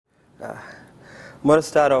I'm going to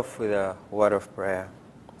start off with a word of prayer.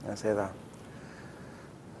 I say that.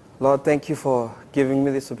 Lord, thank you for giving me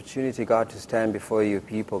this opportunity, God, to stand before you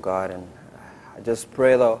people, God. And I just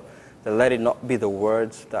pray, Lord, that let it not be the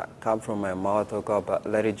words that come from my mouth, oh God, but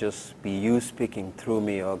let it just be you speaking through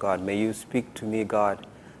me, oh God. May you speak to me, God,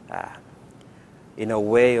 in a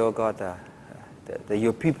way, oh God, that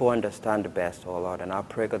your people understand the best, oh Lord. And I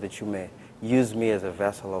pray, God, that you may use me as a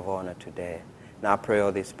vessel of honor today. And I pray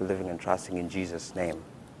all this, believing and trusting in Jesus' name.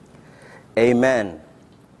 Amen.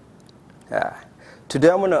 Today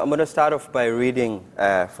I'm going to start off by reading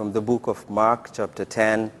from the book of Mark, chapter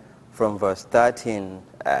 10, from verse 13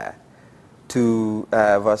 to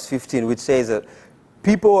verse 15, which says that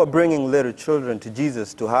people were bringing little children to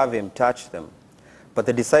Jesus to have him touch them. But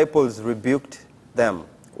the disciples rebuked them.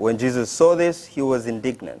 When Jesus saw this, he was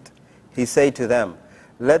indignant. He said to them,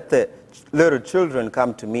 "Let the little children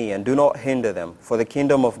come to me, and do not hinder them, for the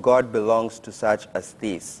kingdom of God belongs to such as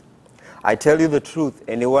these. I tell you the truth,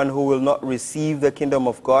 anyone who will not receive the kingdom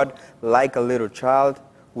of God like a little child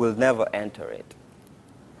will never enter it."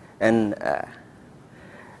 And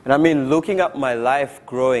I mean, looking at my life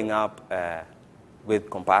growing up with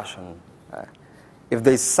compassion, if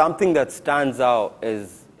there's something that stands out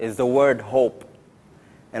is the word hope.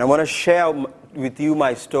 And I want to share with you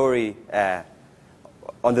my story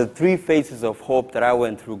on the three phases of hope that I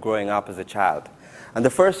went through growing up as a child. And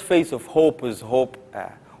the first phase of hope was hope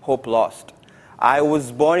lost. I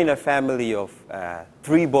was born in a family of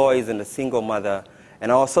 3 boys and a single mother,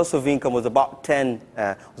 and our source of income was about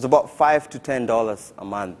 $5 to $10 a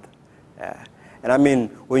month. And I mean,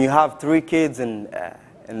 when you have 3 kids and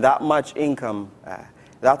that much income,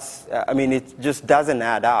 it just doesn't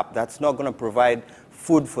add up. That's not going to provide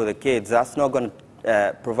food for the kids. That's not going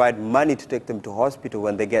to provide money to take them to hospital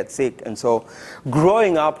when they get sick. And so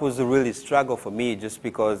growing up was a really struggle for me, just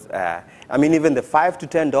because even the $5 to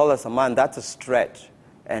 $10 a month, that's a stretch.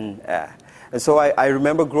 And so I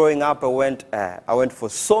remember growing up, I went for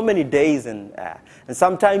so many days and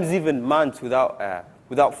sometimes even months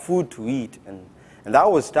without food to eat, and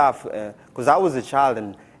that was tough because I was a child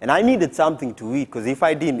and I needed something to eat, because if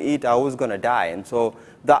I didn't eat, I was gonna die. And so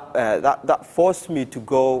that forced me to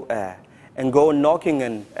go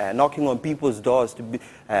knocking on people's doors to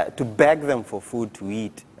beg them for food to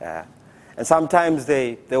eat. And sometimes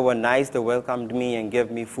they were nice, they welcomed me and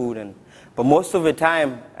gave me food, but most of the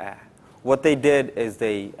time, what they did is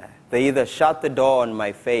they either shut the door on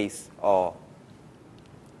my face or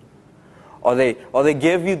they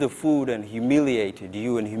gave you the food and humiliated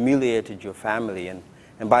you and humiliated your family. And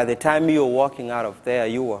by the time you were walking out of there,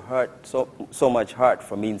 you were hurt, so much hurt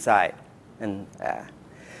from inside. And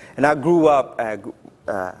I grew up,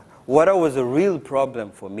 water was a real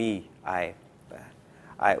problem for me.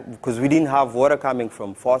 Because we didn't have water coming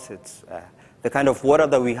from faucets. The kind of water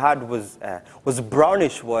that we had was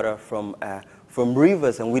brownish water from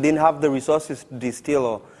rivers, and we didn't have the resources to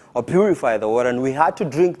distill or purify the water, and we had to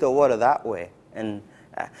drink the water that way. And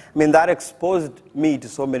that exposed me to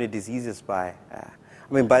so many diseases. By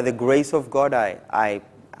the grace of God, I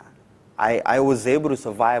was able to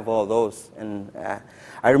survive all those. And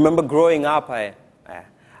I remember growing up,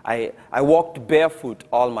 I walked barefoot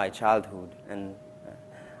all my childhood,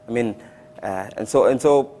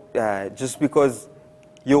 just because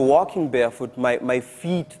you're walking barefoot, my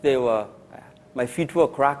feet were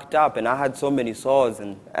cracked up, and I had so many sores.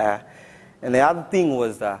 And the other thing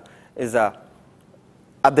was at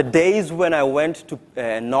the days when I went to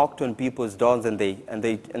knocked on people's doors and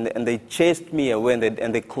they chased me away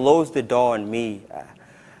and they closed the door on me,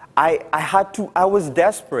 I was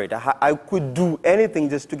desperate. I could do anything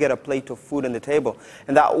just to get a plate of food on the table,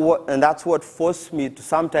 and that's what forced me to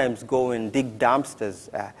sometimes go and dig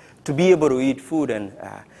dumpsters to be able to eat food. And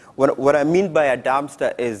what I mean by a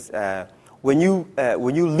dumpster is when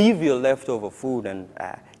you leave your leftover food and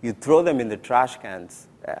you throw them in the trash cans,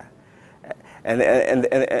 and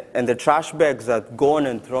the trash bags are gone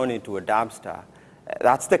and thrown into a dumpster.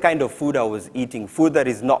 That's the kind of food I was eating, food that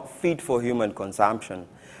is not fit for human consumption.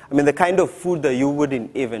 The kind of food that you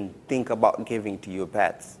wouldn't even think about giving to your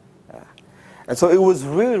pets. And so it was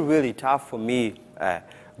really, really tough for me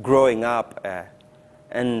growing up.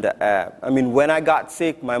 When I got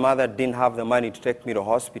sick, my mother didn't have the money to take me to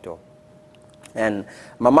hospital. And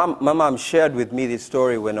my mom shared with me this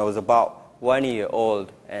story when I was about 1 year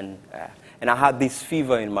old, and I had this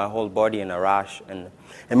fever in my whole body and a rash, and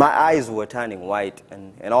my eyes were turning white,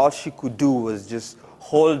 and all she could do was just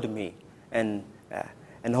hold me and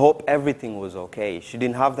hope everything was okay. She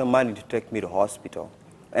didn't have the money to take me to hospital.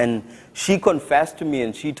 And she confessed to me,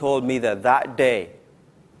 and she told me that day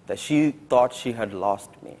that she thought she had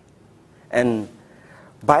lost me. And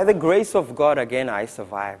by the grace of God, again, I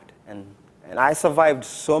survived. And I survived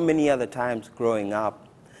so many other times growing up.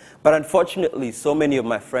 But unfortunately, so many of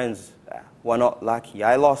my friends were not lucky.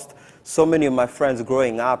 I lost so many of my friends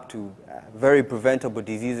growing up to very preventable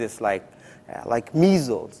diseases like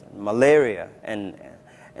measles and malaria and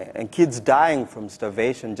kids dying from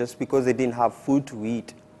starvation just because they didn't have food to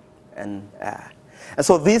eat. And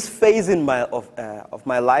so this phase of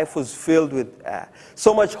my life was filled with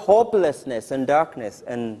so much hopelessness and darkness.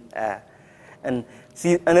 And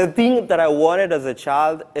the thing that I wanted as a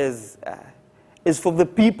child is for the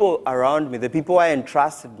people around me, the people I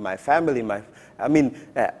entrusted, my family,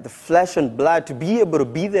 the flesh and blood, to be able to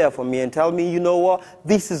be there for me and tell me, you know what,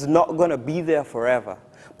 this is not going to be there forever.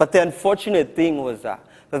 But the unfortunate thing was that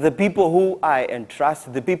the people who I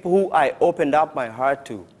entrusted, the people who I opened up my heart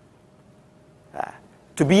to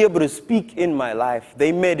be able to speak in my life,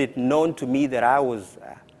 they made it known to me that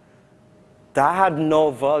that I had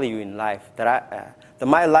no value in life, that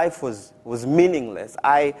my life was meaningless,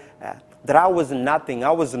 that I was nothing,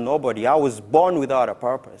 I was nobody, I was born without a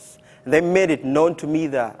purpose. And they made it known to me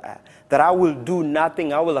that I will do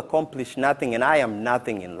nothing, I will accomplish nothing, and I am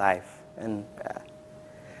nothing in life. And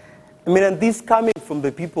and this coming from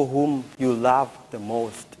the people whom you love the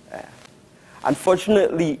most.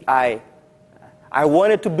 Unfortunately, I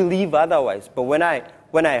wanted to believe otherwise, but when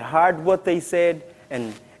I heard what they said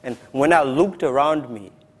and when I looked around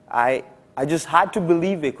me, I just had to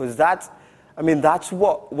believe it, because that's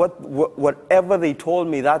whatever they told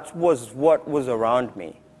me, that was what was around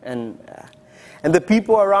me. And the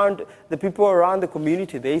people around the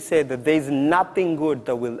community, they said that there's nothing good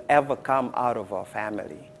that will ever come out of our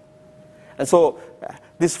family. And so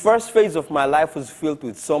this first phase of my life was filled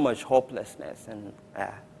with so much hopelessness and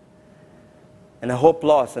a hope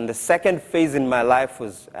loss. And the second phase in my life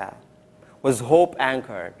was hope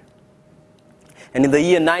anchored. And in the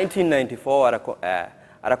year 1994,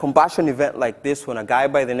 at a compassion event like this one, a guy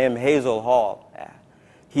by the name Hazel Hall,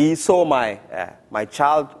 he saw my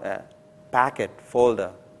child packet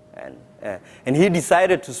folder, and he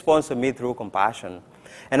decided to sponsor me through Compassion.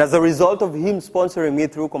 And as a result of him sponsoring me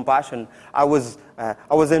through Compassion, I was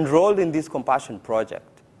enrolled in this Compassion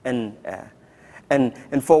project. And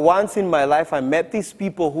for once in my life, I met these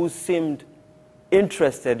people who seemed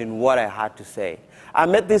interested in what I had to say. I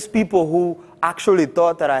met these people who actually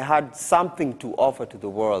thought that I had something to offer to the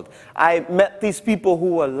world. I met these people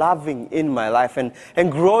who were loving in my life. And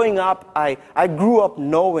growing up, I grew up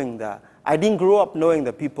knowing that. I didn't grow up knowing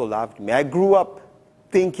that people loved me. I grew up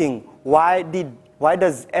thinking, why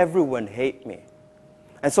does everyone hate me?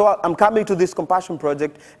 And so I'm coming to this Compassion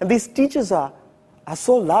project, and these teachers are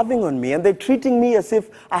so loving on me, and they're treating me as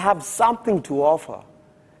if I have something to offer.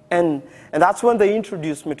 And that's when they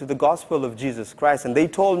introduced me to the gospel of Jesus Christ. And they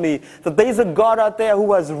told me that there's a God out there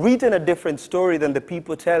who has written a different story than the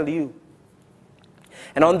people tell you.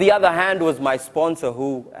 And on the other hand was my sponsor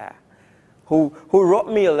who wrote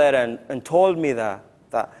me a letter and told me that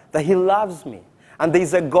he loves me. And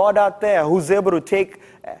there's a God out there who's able to take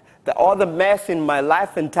all the mess in my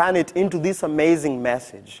life and turn it into this amazing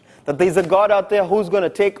message. That there's a God out there who's going to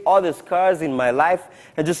take all the scars in my life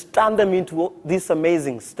and just turn them into these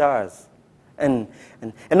amazing stars. And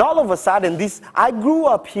all of a sudden, I grew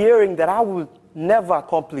up hearing that I would never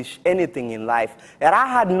accomplish anything in life, that I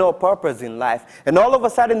had no purpose in life. And all of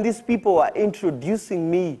a sudden, these people are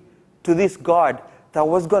introducing me to this God that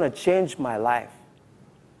was going to change my life.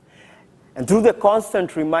 And through the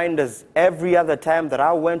constant reminders, every other time that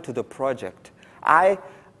I went to the project, I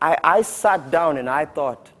sat down and I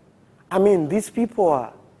thought, these people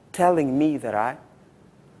are telling me that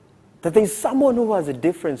there's someone who has a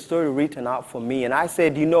different story written out for me. And I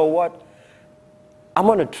said, you know what? I'm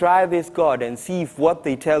going to try this God and see if what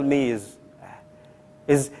they tell me is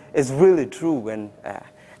really true. And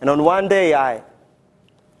on one day,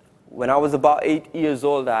 when I was about 8 years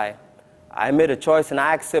old, I made a choice and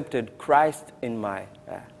I accepted Christ in my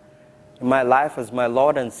life as my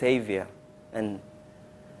Lord and Savior. And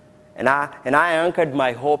I anchored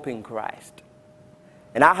my hope in Christ.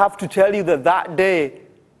 And I have to tell you that day,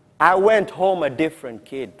 I went home a different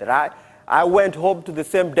kid. That I went home to the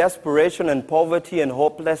same desperation and poverty and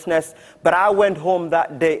hopelessness, but I went home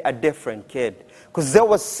that day a different kid. Because there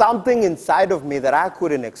was something inside of me that I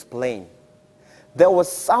couldn't explain. There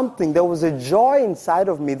was a joy inside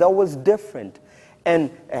of me that was different.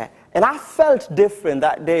 And I felt different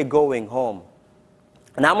that day going home.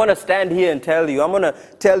 And I'm going to stand here and I'm going to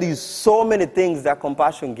tell you so many things that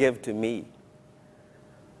Compassion gave to me.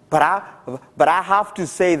 But I have to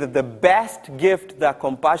say that the best gift that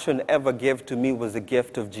Compassion ever gave to me was the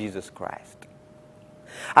gift of Jesus Christ.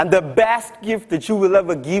 And the best gift that you will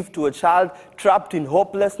ever give to a child trapped in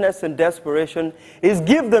hopelessness and desperation is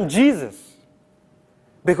give them Jesus.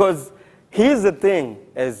 Because here's the thing,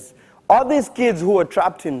 is all these kids who are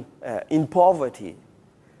trapped in poverty,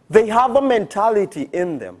 they have a mentality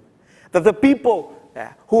in them that the people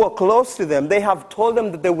who are close to them, they have told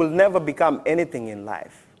them that they will never become anything in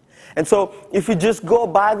life. And so if you just go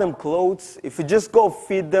buy them clothes, if you just go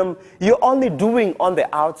feed them, you're only doing on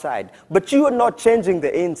the outside, but you are not changing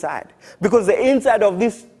the inside. Because the inside of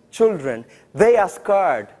these children, they are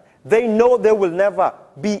scared. They know they will never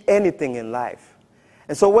be anything in life.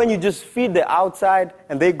 And so when you just feed the outside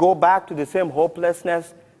and they go back to the same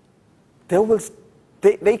hopelessness,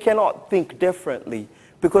 they cannot think differently,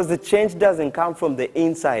 because the change doesn't come from the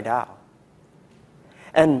inside out.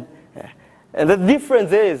 And the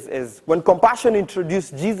difference is when Compassion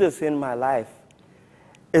introduced Jesus in my life,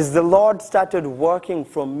 is the Lord started working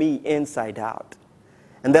from me inside out.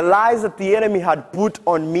 And the lies that the enemy had put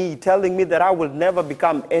on me, telling me that I will never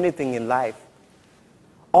become anything in life,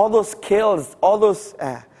 all those skills, all those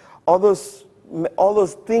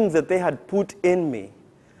things that they had put in me,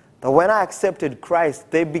 that when I accepted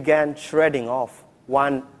Christ, they began shredding off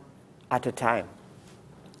one at a time.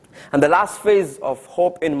 And the last phase of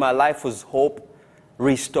hope in my life was hope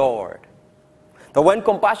restored. That when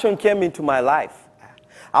Compassion came into my life,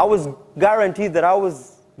 I was guaranteed that I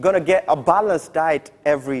was going to get a balanced diet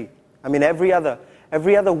every other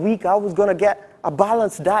week. I was going to get a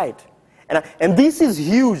balanced diet. And this is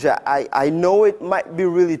huge. I know it might be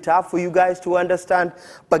really tough for you guys to understand,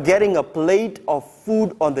 but getting a plate of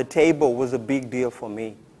food on the table was a big deal for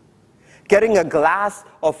me. Getting a glass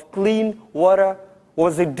of clean water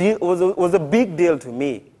was a big deal to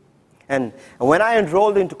me. And when I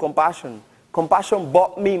enrolled into Compassion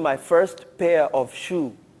bought me my first pair of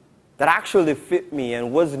shoes that actually fit me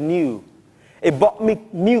and was new. It bought me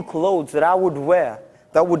new clothes that I would wear,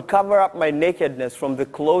 that would cover up my nakedness from the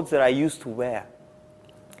clothes that I used to wear.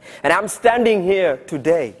 And I'm standing here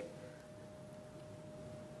today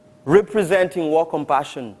representing what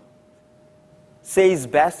Compassion says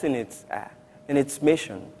best in its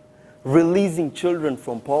mission, releasing children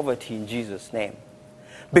from poverty in Jesus' name.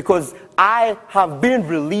 Because I have been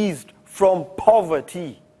released from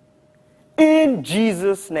poverty in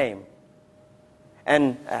Jesus' name.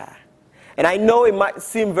 And I know it might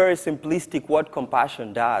seem very simplistic what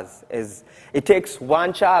Compassion does, is it takes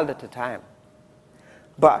one child at a time.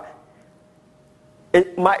 But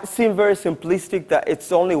it might seem very simplistic that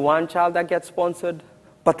it's only one child that gets sponsored,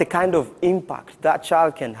 but the kind of impact that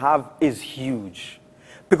child can have is huge.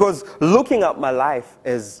 Because looking at my life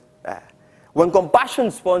is, when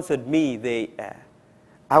Compassion sponsored me,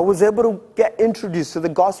 I was able to get introduced to the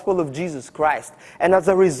gospel of Jesus Christ. And as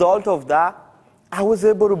a result of that, I was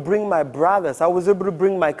able to bring my brothers, I was able to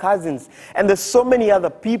bring my cousins, and there's so many other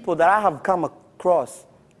people that I have come across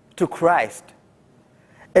to Christ,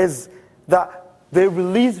 is that they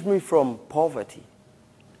released me from poverty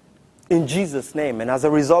in Jesus' name. And as a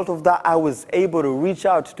result of that, I was able to reach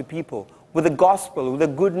out to people with the gospel, with the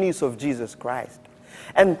good news of Jesus Christ.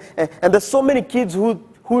 And there's so many kids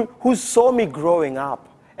who saw me growing up,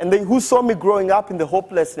 and who saw me growing up in the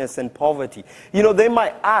hopelessness and poverty. You know, they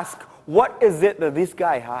might ask, what is it that this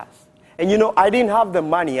guy has? And you know, I didn't have the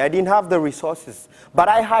money, I didn't have the resources, but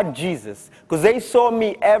I had Jesus, because they saw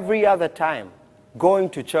me every other time going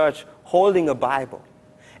to church holding a Bible.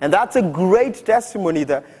 And that's a great testimony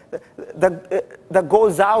that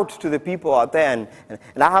goes out to the people out there.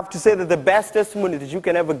 And I have to say that the best testimony that you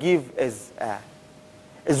can ever give is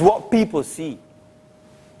what people see.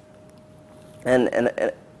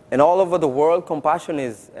 And all over the world, Compassion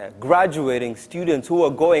is graduating students who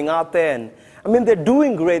are going out there, and I mean, they're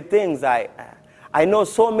doing great things. I know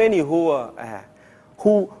so many who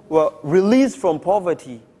were released from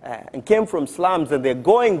poverty and came from slums, and they're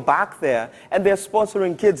going back there, and they're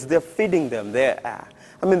sponsoring kids, they're feeding them,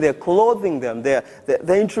 they're clothing them, they're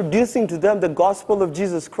introducing to them the gospel of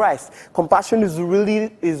Jesus Christ. Compassion is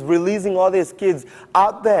releasing all these kids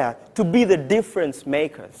out there to be the difference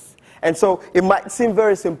makers. And so it might seem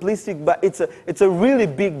very simplistic, but it's a really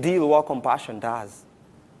big deal what Compassion does.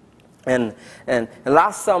 And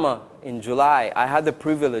last summer in July, I had the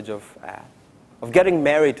privilege of getting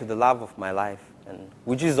married to the love of my life,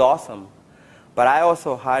 which is awesome. But I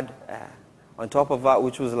also had, on top of that,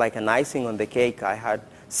 which was like an icing on the cake, I had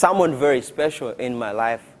someone very special in my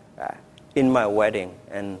life in my wedding.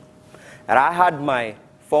 And I had my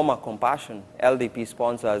former Compassion LDP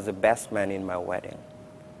sponsor as the best man in my wedding.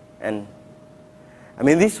 And I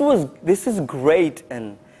mean, this is great,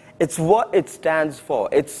 and It's what it stands for.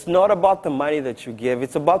 It's not about the money that you give.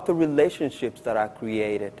 It's about the relationships that are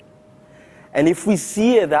created. And if we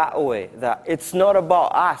see it that way, that it's not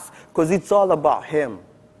about us, because it's all about Him.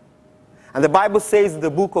 And the Bible says in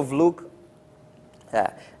the book of Luke,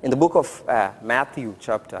 in the book of Matthew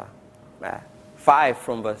chapter 5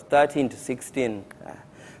 from verse 13 to 16,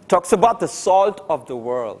 talks about the salt of the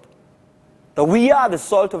world. That we are the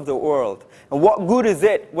salt of the world. And what good is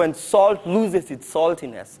it when salt loses its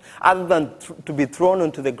saltiness, other than to be thrown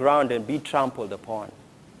onto the ground and be trampled upon?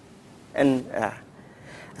 And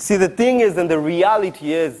see, the thing is, and the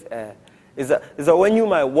reality is that when you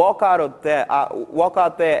might walk out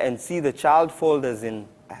there and see the child folders in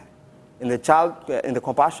the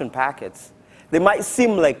compassion packets, they might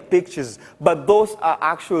seem like pictures, but those are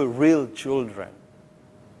actual real children.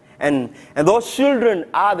 And those children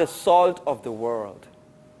are the salt of the world.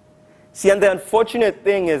 See, and the unfortunate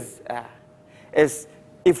thing is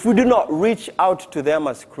if we do not reach out to them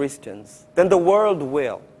as Christians, then the world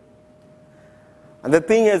will. And the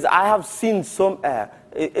thing is, I have seen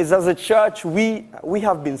as a church, we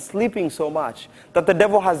have been sleeping so much that the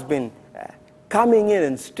devil has been coming in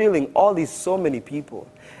and stealing so many people.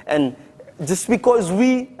 And just because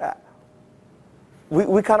we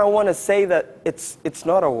kind of want to say that it's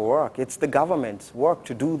not our work, it's the government's work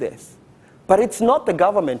to do this. But it's not the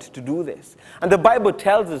government to do this. And the Bible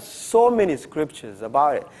tells us so many scriptures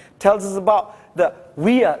about it. Tells us about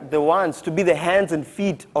we are the ones to be the hands and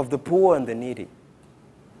feet of the poor and the needy.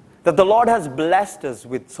 That the Lord has blessed us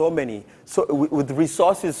with with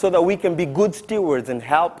resources so that we can be good stewards and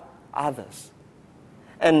help others.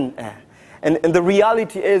 And the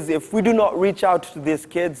reality is, if we do not reach out to these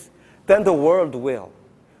kids, then the world will.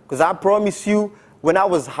 Because I promise you, when I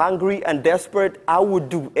was hungry and desperate, I would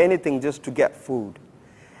do anything just to get food.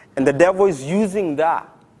 And the devil is using that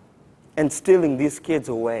and stealing these kids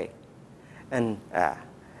away. And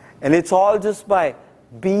it's all just by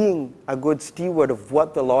being a good steward of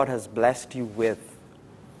what the Lord has blessed you with.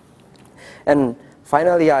 And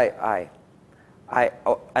finally, I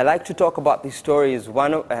like to talk about these stories.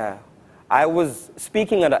 I was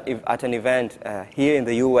speaking at an event here in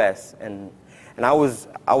the U.S., and I was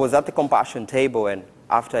at the compassion table, and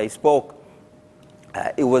after I spoke,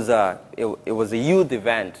 it was a youth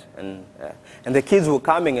event, and the kids were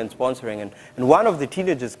coming and sponsoring, and one of the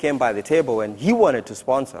teenagers came by the table, and he wanted to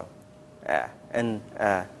sponsor, and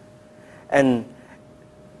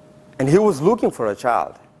he was looking for a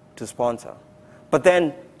child to sponsor, but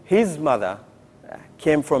then his mother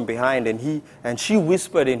came from behind, and she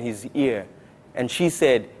whispered in his ear, and she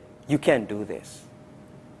said, "You can't do this."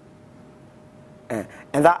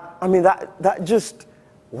 And that just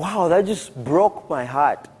broke my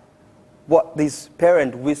heart, what this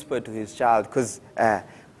parent whispered to his child, because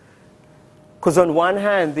on one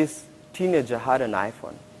hand, this teenager had an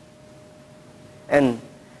iPhone, and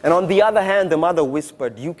on the other hand, the mother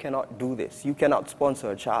whispered, "You cannot do this. You cannot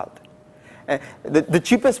sponsor a child." The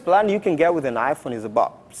cheapest plan you can get with an iPhone is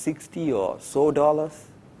about $60 or so.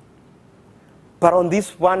 But on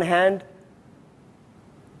this one hand,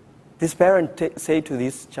 this parent said to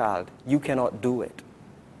this child, "You cannot do it.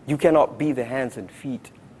 You cannot be the hands and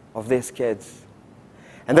feet of these kids."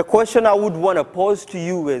 And the question I would want to pose to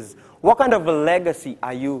you is, what kind of a legacy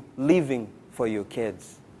are you leaving for your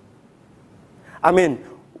kids? I mean,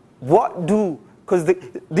 because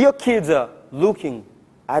your kids are looking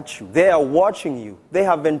at you. They are watching you. They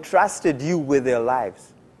have entrusted you with their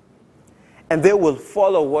lives. And they will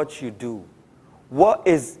follow what you do. What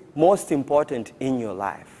is most important in your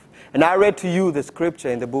life? And I read to you the scripture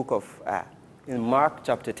in the book of, in Mark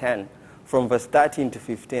chapter 10, from verse 13 to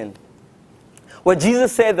 15, where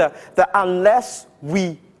Jesus said that unless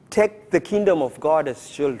we take the kingdom of God as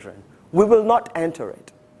children, we will not enter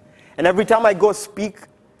it. And every time I go speak,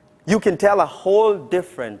 you can tell a whole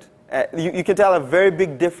different, you can tell a very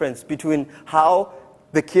big difference between how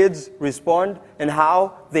the kids respond and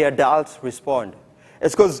how the adults respond.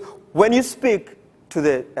 It's because when you speak to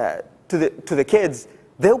the kids,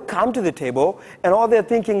 they'll come to the table, and all they're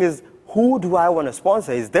thinking is, who do I want to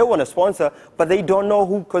sponsor? They want to sponsor, but they don't know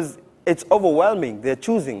who, because it's overwhelming. They're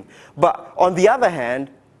choosing. But on the other hand,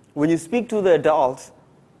 when you speak to the adults,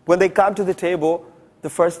 when they come to the table, the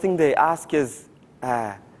first thing they ask is,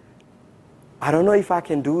 I don't know if I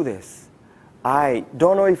can do this. I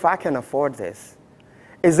don't know if I can afford this.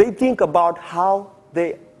 As they think about how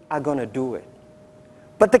they are going to do it.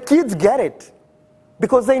 But the kids get it.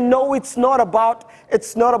 Because they know it's not about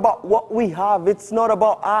what we have. It's not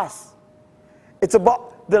about us. It's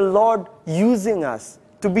about the Lord using us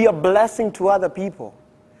to be a blessing to other people.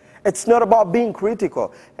 It's not about being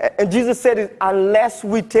critical. And Jesus said, unless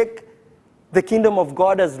we take the kingdom of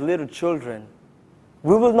God as little children,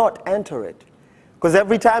 we will not enter it. Because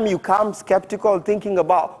every time you come skeptical, thinking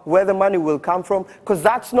about where the money will come from, because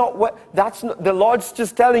the Lord's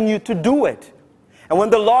just telling you to do it. And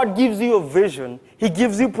when the Lord gives you a vision, He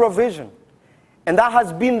gives you provision. And that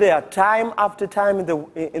has been there time after time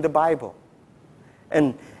in the Bible.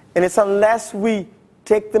 And it's unless we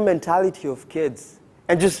take the mentality of kids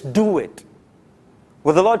and just do it.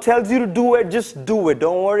 When the Lord tells you to do it, just do it.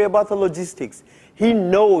 Don't worry about the logistics. He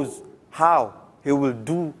knows how He will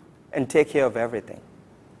do and take care of everything.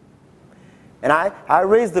 And I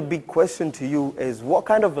raise the big question to you is, what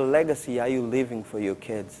kind of a legacy are you leaving for your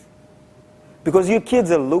kids? Because your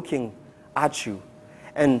kids are looking at you.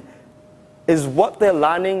 And is what they're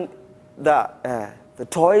learning that the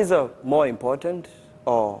toys are more important,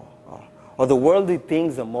 or the worldly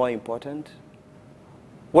things are more important?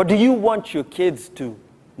 What do you want your kids to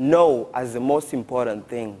know as the most important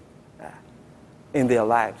thing in their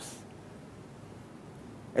lives?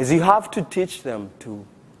 As you have to teach them to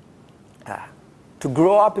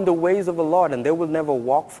grow up in the ways of the Lord, and they will never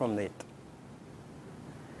walk from it.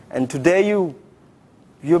 And today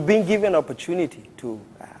you're being given an opportunity to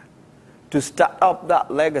start up that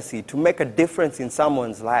legacy, to make a difference in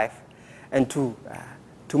someone's life, and to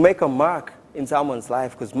make a mark in someone's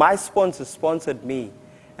life. Because my sponsor sponsored me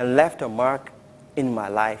and left a mark in my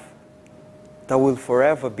life that will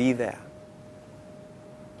forever be there.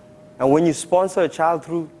 And when you sponsor a child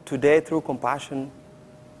through compassion,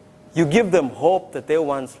 you give them hope that they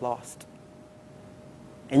once lost.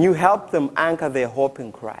 And you help them anchor their hope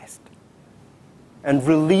in Christ and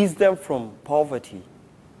release them from poverty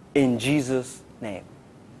in Jesus' name.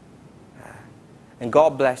 And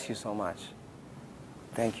God bless you so much.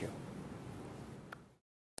 Thank you.